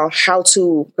lifestyle how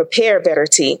to prepare better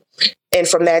tea. And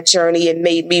from that journey, it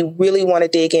made me really want to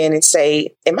dig in and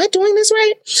say, am I doing this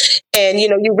right? And, you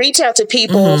know, you reach out to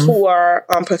people who are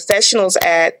professionals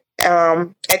at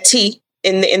tea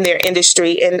in their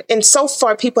industry. And so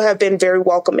far, people have been very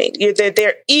welcoming.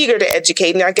 They're eager to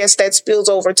educate. And I guess that spills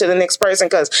over to the next person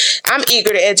because I'm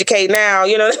eager to educate now,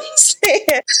 you know what I'm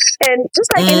saying? And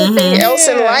just like anything else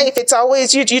in life, it's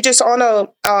always, you're just on a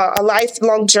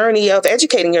lifelong journey of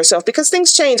educating yourself because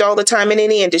things change all the time in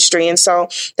any industry. And so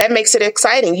that makes it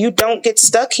exciting. You don't get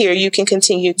stuck here. You can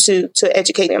continue to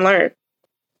educate and learn.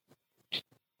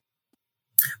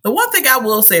 The one thing I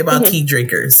will say about tea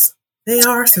drinkers, they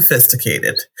are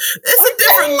sophisticated. It's a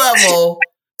different level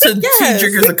to tea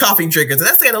drinkers and coffee drinkers. And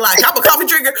that's saying a lot. I'm a coffee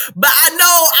drinker, but I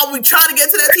know I would try to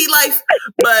get to that tea life.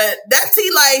 But that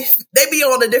tea life, they be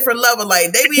on a different level.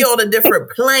 Like, they be on a different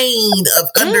plane of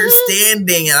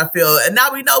understanding. And I feel, and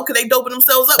now we know because they doping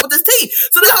themselves up with this tea.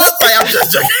 So that's what I'm saying. I'm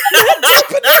just joking.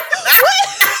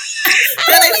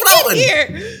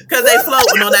 Because they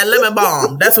floating on that lemon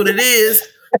balm. That's what it is.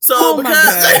 So but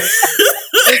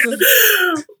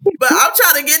I'm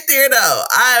trying to get there though.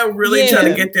 I am really trying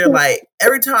to get there. Like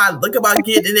every time I look about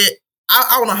getting it,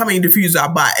 I don't know how many diffusers I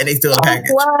bought and they still in the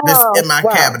package. This in my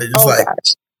cabinet.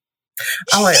 It's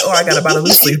I'm like, oh, I got to buy the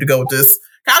loose leaf to go with this.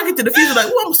 I'll get to the future like,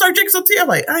 well, I'm gonna start drinking some tea. I'm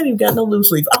like, I ain't even got no loose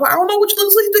leaf. I'm like, I don't know which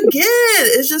loose leaf to get.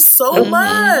 It's just so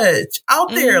much out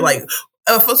there. Like,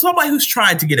 for somebody who's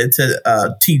trying to get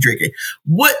into tea drinking,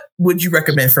 what would you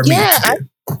recommend for me to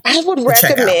do? I would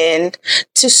recommend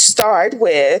to start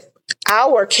with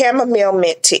our chamomile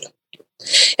mint tea.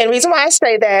 And the reason why I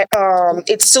say that,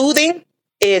 it's soothing.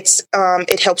 It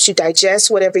helps you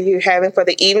digest whatever you're having for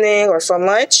the evening or for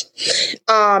lunch.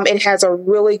 It has a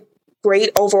really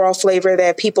great overall flavor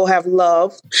that people have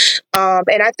loved.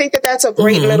 And I think that that's a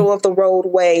great middle of the road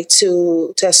way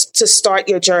to start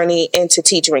your journey into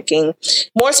tea drinking,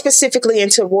 more specifically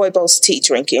into rooibos tea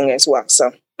drinking as well.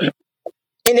 So,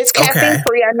 and it's caffeine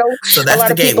free. I know a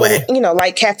lot of people,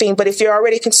 like caffeine, but if you're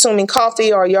already consuming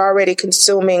coffee or you're already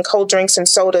consuming cold drinks and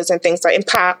sodas and things like, and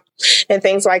pop and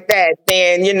things like that,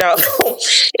 then,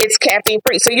 it's caffeine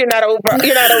free. So you're not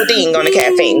ODing on the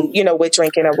caffeine, with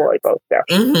drinking a rooibos. So.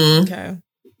 Okay.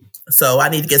 So I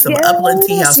need to get some Upland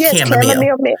Tea House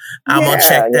chamomile mint. I'm going to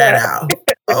check that out.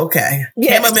 Okay.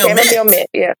 Chamomile mint.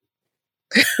 Yeah.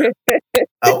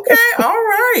 Okay, all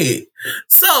right.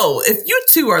 So if you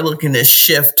two are looking to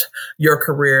shift your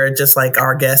career just like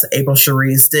our guest April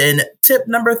Sheris, then tip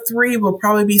number 3 will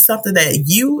probably be something that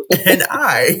you and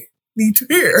I need to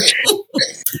hear.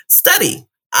 Study.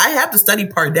 I have the study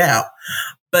part down,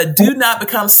 but do not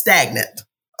become stagnant.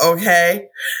 Okay.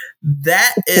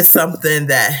 That is something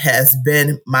that has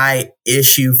been my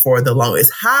issue for the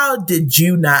longest. How did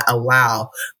you not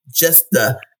allow just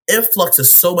the influx of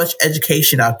so much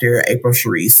education out there, April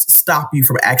Sheris, stop you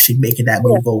from actually making that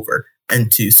move over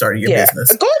into starting your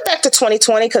business? Going back to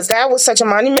 2020, because that was such a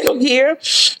monumental year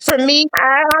for me.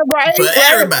 For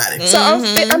everybody. So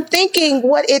I'm thinking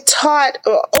what it taught,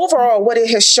 overall, what it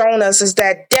has shown us is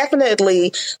that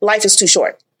definitely life is too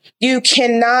short. You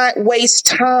cannot waste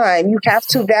time. You have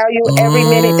to value every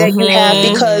minute that you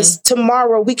have, because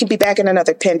tomorrow we could be back in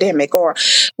another pandemic, or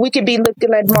we could be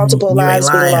looking at multiple lives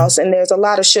being lost. And there's a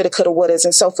lot of shoulda, coulda, wouldas.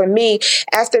 And so for me,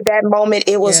 after that moment,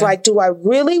 it was like, do I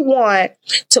really want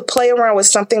to play around with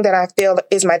something that I feel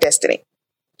is my destiny?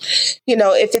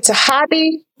 If it's a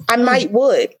hobby, I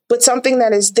would, but something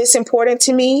that is this important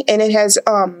to me and it has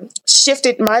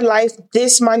shifted my life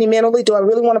this monumentally, do I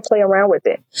really want to play around with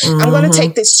it? I'm going to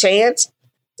take this chance.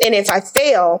 And if I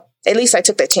fail, at least I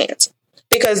took that chance,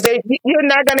 because you're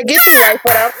not going to get through life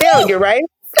without failure, right?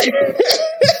 Knock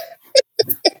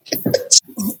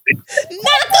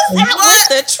us out with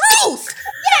the truth.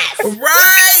 Yes.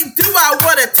 Right. Do I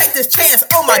want to take this chance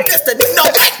on my destiny? No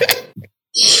way.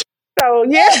 So,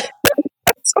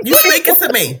 you speaking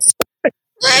to me.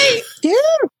 Right.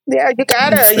 Yeah, you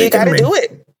gotta do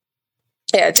it.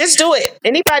 Yeah, just do it.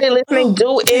 Anybody listening,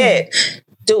 do it.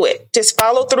 Do it. Just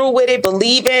follow through with it.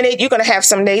 Believe in it. You're going to have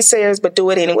some naysayers, but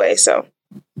do it anyway. So,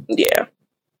 yeah.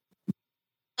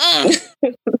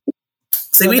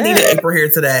 See, we needed April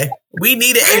here today.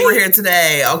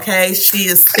 Okay? She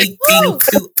is speaking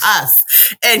to us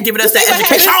and giving us that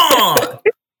education.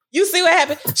 You see what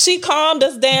happened? She calmed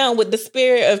us down with the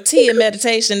spirit of tea and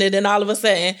meditation, and then all of a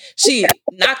sudden, she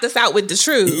knocked us out with the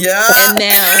truth. Yeah.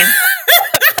 And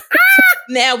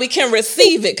now we can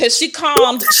receive it, because she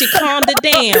calmed it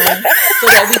down so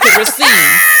that we can receive.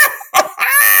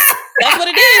 That's what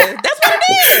it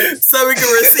is. So we can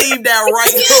receive that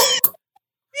right hook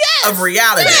of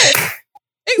reality. Yes.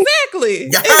 Exactly.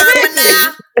 You heard me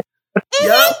now?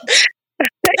 Yup.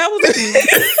 That was it.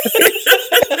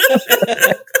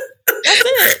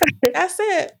 That's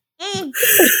it.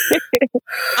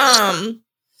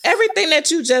 Everything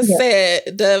that you just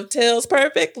said dovetails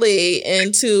perfectly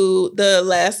into the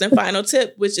last and final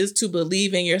tip, which is to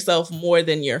believe in yourself more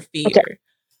than your fear. Okay.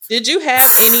 Did you have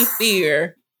any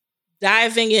fear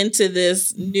diving into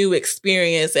this new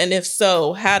experience? And if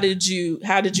so, how did you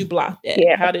block that?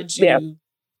 Yeah. How did you,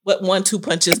 what 1-2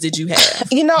 punches did you have?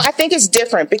 I think it's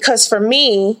different, because for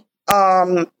me,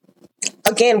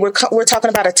 again, we're talking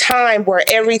about a time where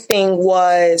everything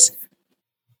was,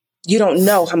 you don't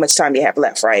know how much time you have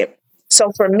left, right?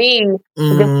 So for me,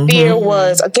 the fear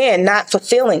was, again, not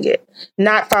fulfilling it,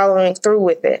 not following through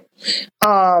with it.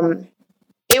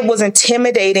 It was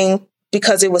intimidating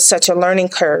because it was such a learning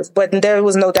curve, but there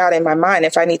was no doubt in my mind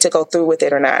if I need to go through with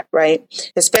it or not, right?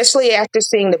 Especially after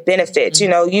seeing the benefits. You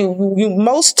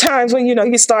most times when,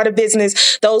 you start a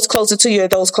business, those closer to you,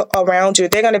 those around you,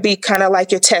 they're going to be kind of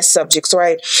like your test subjects,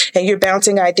 right? And you're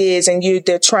bouncing ideas and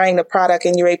they're trying the product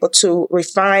and you're able to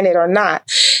refine it or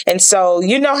not. And so,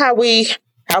 how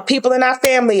how people in our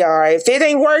family are. If it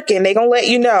ain't working, they gonna let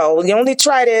you know. You only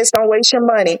try this, don't waste your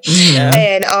money. Yeah.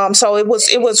 And so it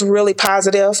was really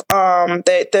positive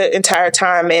the entire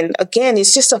time. And again,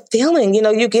 it's just a feeling.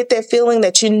 You get that feeling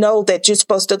that that you're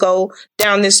supposed to go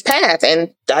down this path,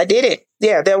 and I did it.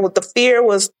 Yeah, the fear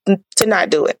was to not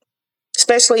do it,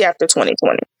 especially after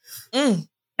 2020.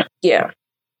 Yeah,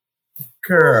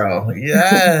 girl,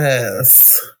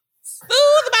 yes.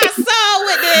 Soothe my soul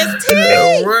with this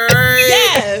tea. Right.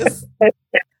 Yes.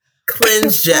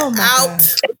 Cleanse you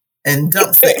out and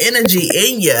dumps the energy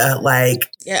in you.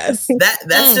 Like, yes.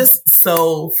 That's just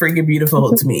so freaking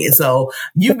beautiful to me. So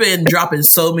you've been dropping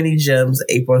so many gems,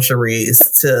 April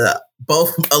Sheris, to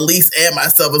both Elise and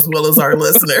myself, as well as our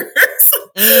listeners.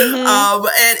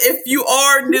 And if you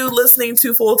are new listening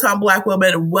to Full-Time Black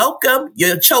Women, welcome.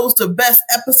 You chose the best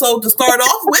episode to start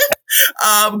off with.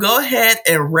 Go ahead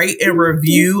and rate and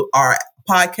review our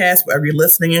podcast wherever you're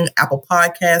listening in. Apple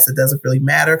Podcasts, it doesn't really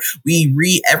matter. We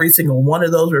read every single one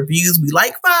of those reviews. We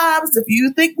like 5s. If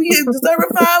you think we deserve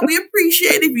a 5, we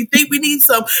appreciate it. If you think we need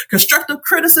some constructive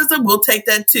criticism, we'll take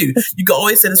that too. You can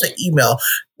always send us an email,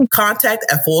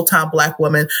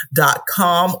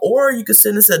 contact@fulltimeblackwoman.com, or you can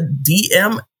send us a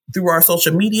DM through our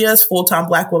social medias, Full-Time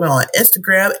Black Woman on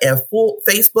Instagram and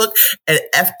Facebook, and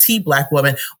FT Black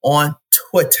Woman on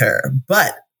Twitter.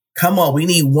 But come on, we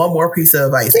need one more piece of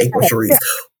advice, April Sheris.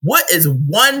 What is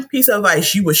one piece of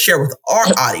advice you would share with our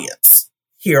audience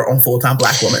here on Full-Time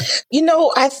Black Woman?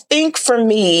 I think for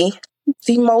me,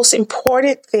 the most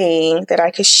important thing that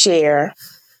I could share,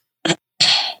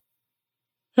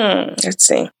 let's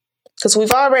see, because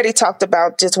we've already talked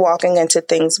about just walking into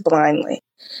things blindly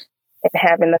and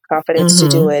having the confidence to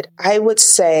do it. I would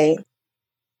say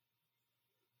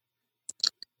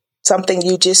something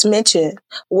you just mentioned.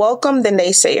 Welcome the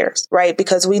naysayers, right?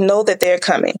 Because we know that they're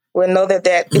coming. We know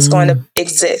that is going to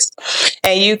exist.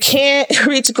 And you can't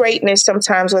reach greatness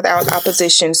sometimes without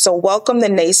opposition. So welcome the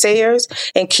naysayers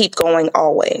and keep going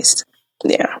always.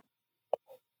 Yeah.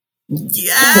 Yes.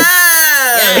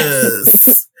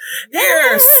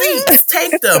 Here, seats,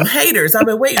 take them. Haters, I've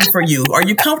been waiting for you. Are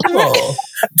you comfortable?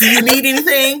 Do you need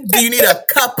anything? Do you need a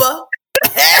cuppa?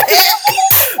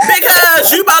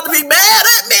 Because you about to be mad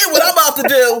at me what I'm about to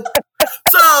do.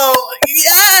 So,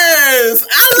 yes,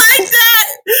 I like that.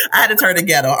 I had to turn to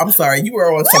ghetto. I'm sorry. You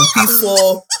were on some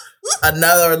peaceful,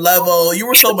 another level. You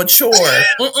were so mature.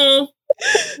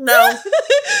 No.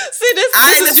 See,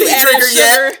 I ain't a tea drinker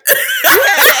yet. You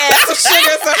had to add some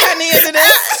sugar, some honey into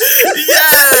this.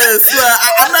 Yes.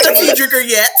 I'm not a tea drinker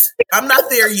yet. I'm not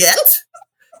there yet.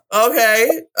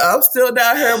 Okay. I'm still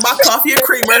down here with my coffee and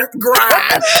creamer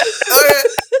grind. Okay.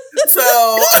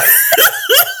 So,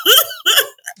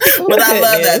 but I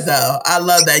love that though. I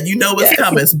love that. You know what's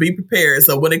coming, so be prepared.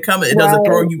 So when it comes, it doesn't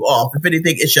throw you off. If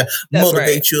anything, it should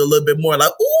motivate you a little bit more.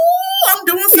 Like, ooh, I'm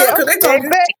doing something because they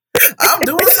talking. I'm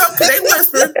doing something because they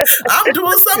whispering. I'm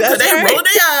doing something because they rolling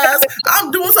their eyes. I'm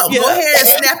doing something. Go ahead and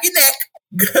snap your neck.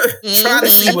 Try to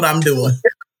see what I'm doing.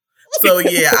 So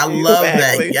yeah, I love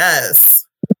that. Yes.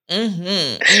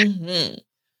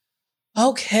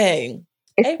 Okay.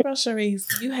 April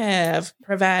Sheris, you have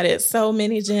provided so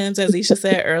many gems, as Isha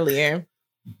said earlier.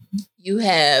 You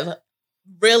have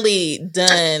really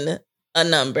done a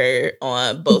number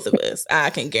on both of us. I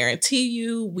can guarantee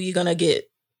you we're going to get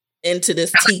into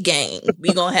this tea game.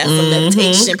 We're going to have some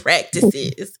meditation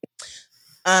practices.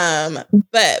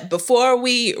 But before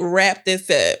we wrap this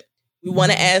up, we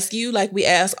want to ask you, like we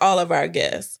ask all of our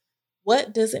guests,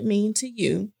 what does it mean to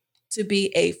you to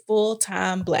be a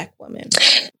full-time Black woman?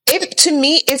 To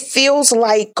me, it feels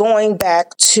like going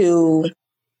back to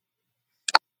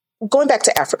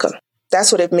Africa.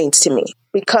 That's what it means to me.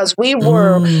 Because we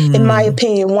were, in my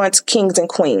opinion, once kings and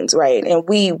queens, right? And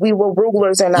we were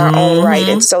rulers in our own right.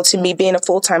 And so to me, being a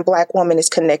full-time Black woman is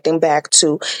connecting back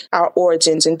to our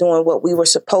origins and doing what we were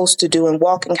supposed to do and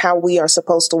walking how we are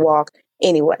supposed to walk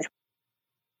anyway.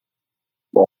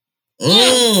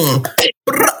 Yeah.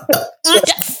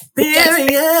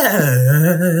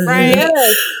 Right.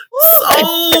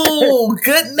 Oh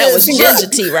goodness. That was ginger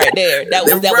tea right there. That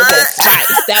was that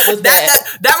spice. That was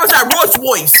that was that Royce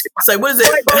voice. Say, what is it?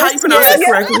 How you pronounce it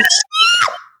correctly?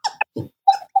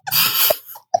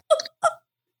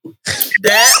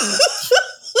 That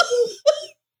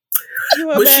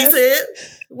what she said?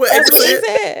 That's what she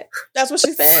said. That's what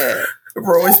she said.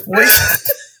 Royce voice.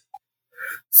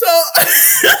 So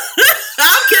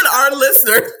how can our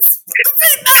listeners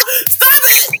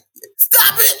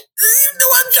stop it? You know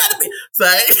what I'm trying to be.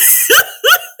 Sorry.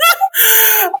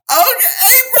 Okay,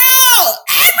 April.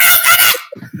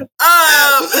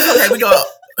 Okay,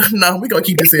 we gonna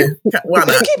keep this in. Why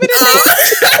not? Keep it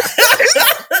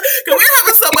in.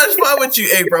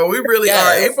 April. We really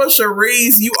are. April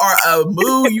Sheris, you are a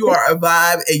mood, you are a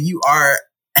vibe, and you are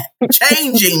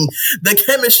changing the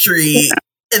chemistry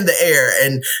in the air.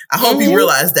 And I hope you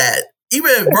realize that.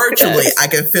 Even virtually, I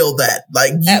can feel that.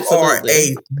 Like, you are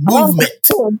a movement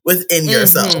within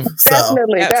yourself. So,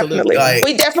 definitely. Like,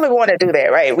 we definitely want to do that,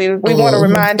 right? We want to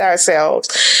remind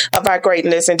ourselves of our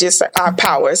greatness and just our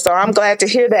power. So I'm glad to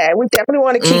hear that. We definitely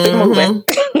want to keep it moving.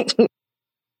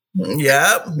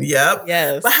 Yep.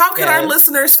 Yes. But how can our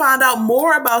listeners find out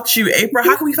more about you, April?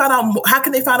 How can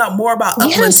they find out more about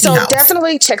Upland Tea House? So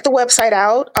definitely check the website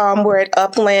out. We're at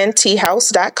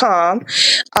uplandteahouse.com.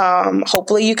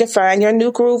 Hopefully you can find your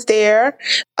new groove there.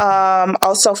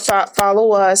 Also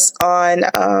follow us on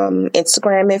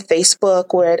Instagram and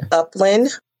Facebook. We're at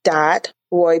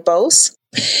upland.roybos.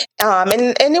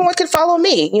 And anyone can follow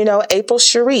me, April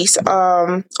Sheris,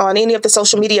 on any of the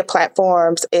social media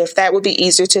platforms, if that would be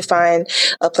easier to find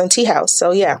Upland Tea House.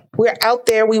 So yeah, we're out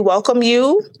there. We welcome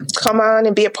you. Come on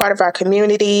and be a part of our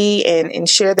community and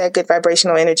share that good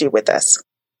vibrational energy with us.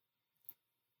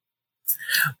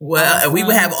 Well, and we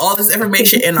will have all this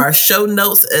information in our show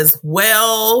notes as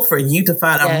well for you to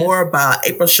find out more about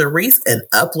April Sheris and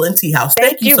Upland Tea House.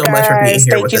 Thank you so much for being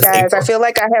here with us, April. I feel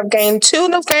like I have gained 2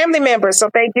 new family members, so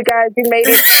thank you guys. You made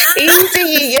it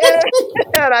easy. Yeah,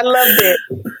 I loved it.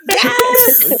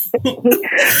 Yes.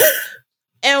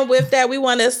 And with that, we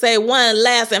want to say one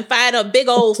last and final big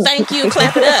old thank you.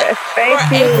 Clap it up for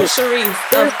April Sheris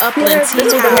of Upland Tea House.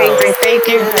 This was amazing. Thank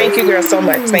you. Thank you, girls, so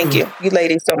much. Thank you. You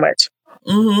ladies so much.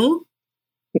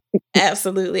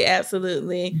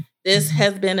 Absolutely. This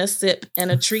has been a sip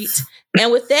and a treat.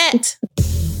 And with that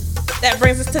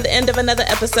brings us to the end of another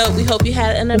episode. We hope you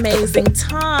had an amazing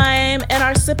time and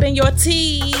are sipping your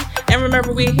tea. And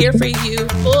remember, we're here for you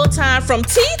full time from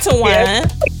tea to wine.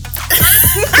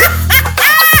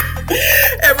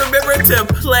 And remember to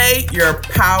play your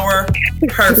power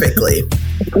perfectly.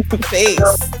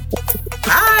 Peace.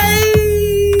 Bye.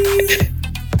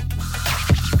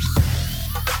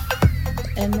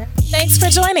 And thanks for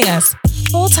joining us.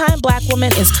 Full-Time Black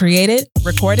Woman is created,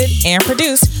 recorded, and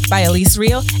produced by Elise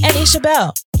Real and Isha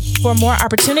Bell. For more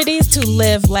opportunities to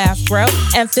live, laugh, grow,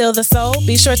 and feel the soul,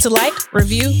 be sure to like,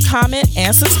 review, comment,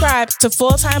 and subscribe to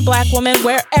Full-Time Black Woman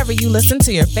wherever you listen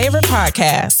to your favorite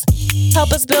podcasts.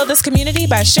 Help us build this community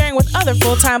by sharing with other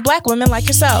full-time Black women like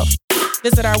yourself.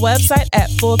 Visit our website at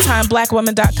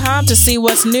fulltimeblackwoman.com to see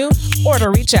what's new or to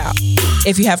reach out.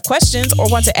 If you have questions or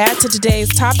want to add to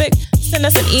today's topic, send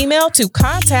us an email to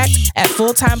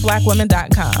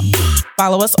contact@fulltimeblackwoman.com.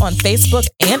 Follow us on Facebook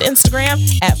and Instagram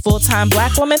at Fulltime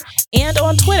Black Woman and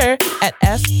on Twitter at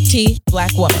FT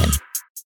Black Woman.